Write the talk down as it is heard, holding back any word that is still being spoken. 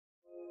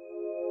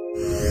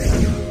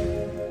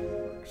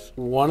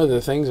one of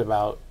the things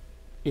about,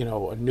 you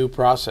know, a new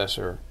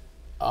processor,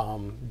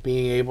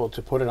 being able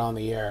to put it on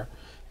the air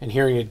and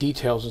hearing the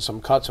details and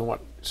some cuts, and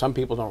what some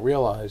people don't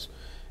realize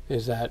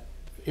is that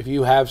if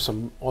you have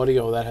some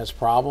audio that has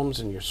problems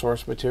in your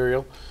source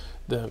material,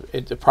 the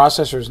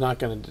processor is not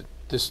going to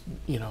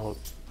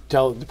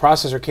the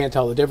processor can't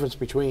tell the difference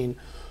between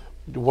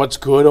what's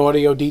good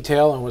audio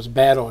detail and what's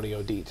bad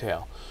audio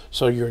detail.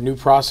 So your new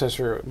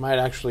processor might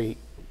actually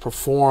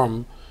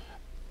perform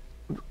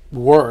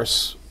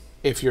worse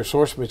if your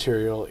source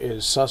material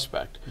is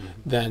suspect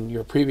than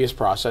your previous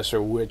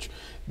processor, which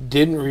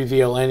didn't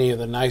reveal any of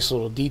the nice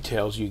little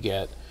details you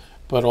get,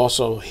 but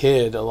also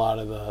hid a lot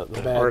of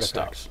the bad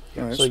artifacts. stuff.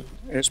 You know, So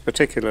it's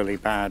particularly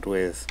bad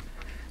with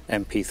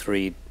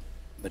MP3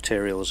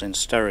 materials in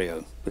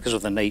stereo because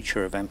of the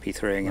nature of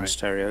MP3ing in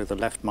stereo. The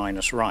left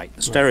minus right,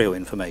 the stereo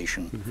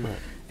information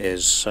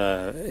is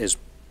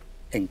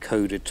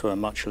encoded to a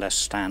much less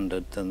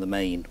standard than the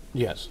main.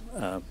 yes.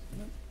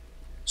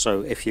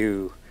 So if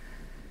you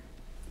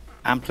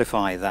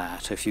amplify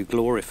that, if you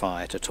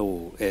glorify it at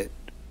all, it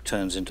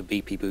turns into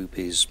beepy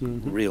boopies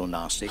real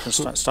nasty. It can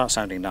start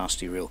sounding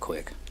nasty real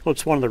quick. Well,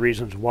 it's one of the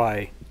reasons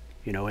why,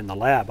 you know, in the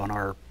lab on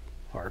our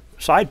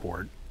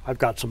sideboard, I've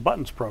got some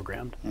buttons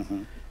programmed.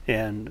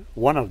 And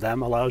one of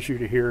them allows you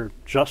to hear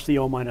just the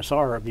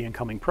O-R of the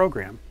incoming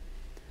program.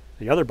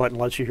 The other button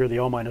lets you hear the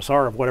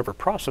O-R of whatever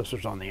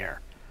processor's on the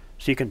air.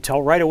 So you can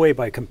tell right away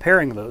by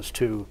comparing those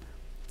two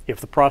if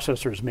the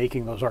processor is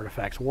making those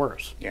artifacts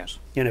worse. Yes.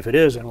 And if it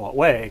is, in what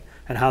way,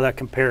 and how that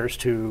compares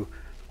to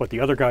what the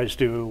other guys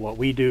do, what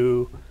we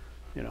do.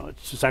 You know,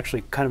 it's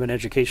actually kind of an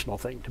educational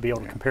thing to be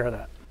able to compare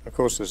that. Of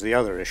course, there's the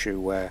other issue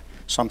where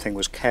something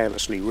was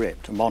carelessly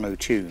ripped, a mono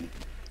tune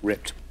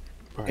ripped,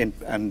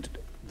 and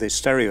the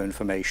stereo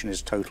information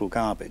is total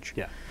garbage.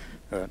 Yeah.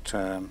 But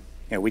you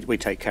know, we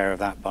take care of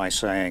that by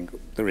saying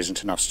there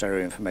isn't enough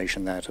stereo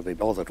information there to be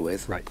bothered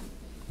with. Right.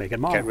 Make it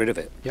mono. Get rid of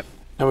it. Yep.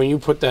 Now, when you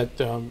put that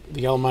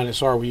the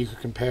L-R, where you could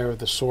compare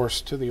the source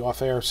to the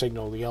off-air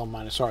signal, the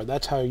L-R,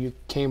 that's how you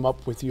came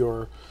up with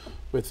the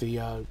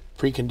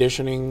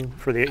preconditioning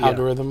For the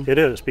algorithm. It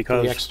is, for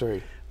because the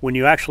X3. when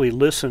you actually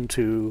listen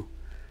to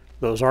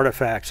those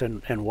artifacts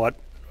and what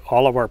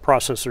all of our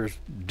processors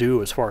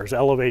do as far as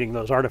elevating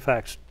those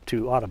artifacts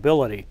to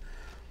audibility,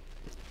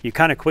 you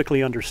kind of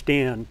quickly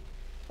understand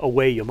a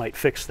way you might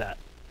fix that,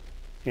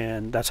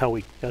 and that's how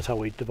we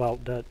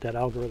developed that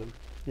algorithm.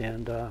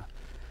 And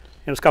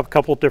it's got a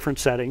couple of different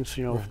settings,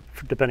 you know,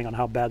 depending on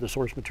how bad the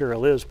source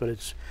material is, but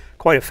it's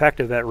quite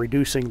effective at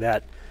reducing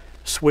that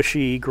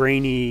swishy,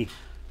 grainy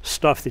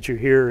stuff that you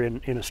hear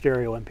in a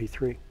stereo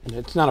MP3. And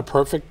it's not a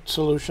perfect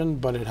solution,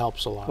 but it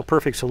helps a lot. A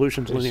perfect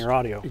solution is linear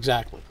audio.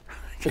 Exactly.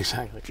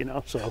 Exactly. You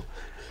know, so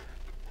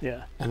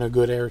yeah. And a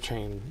good air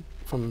chain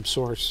from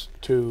source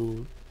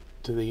to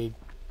the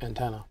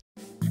antenna.